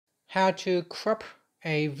how to crop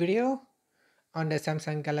a video on the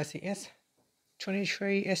Samsung Galaxy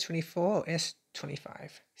S23, S24, or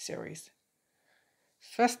S25 series.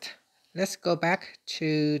 First, let's go back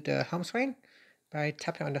to the home screen by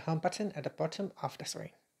tapping on the home button at the bottom of the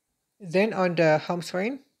screen. Then on the home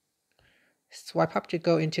screen, swipe up to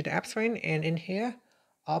go into the app screen, and in here,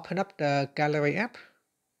 open up the gallery app.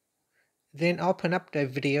 Then open up the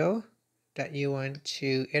video that you want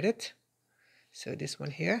to edit. So this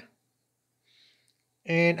one here.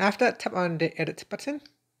 And after, tap on the edit button.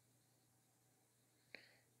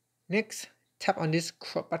 Next, tap on this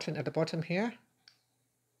crop button at the bottom here.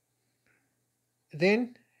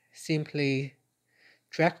 Then simply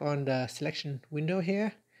drag on the selection window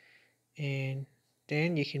here, and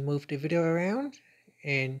then you can move the video around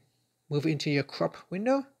and move it into your crop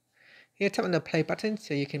window. Here, tap on the play button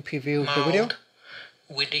so you can preview the video.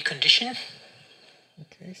 Windy condition.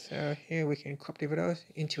 Okay, so here we can crop the video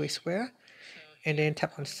into a square, and then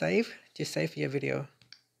tap on save to save your video.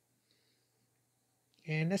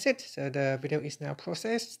 And that's it. So the video is now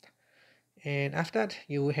processed, and after that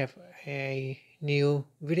you will have a new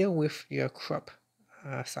video with your crop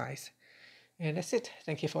size. And that's it.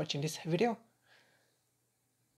 Thank you for watching this video.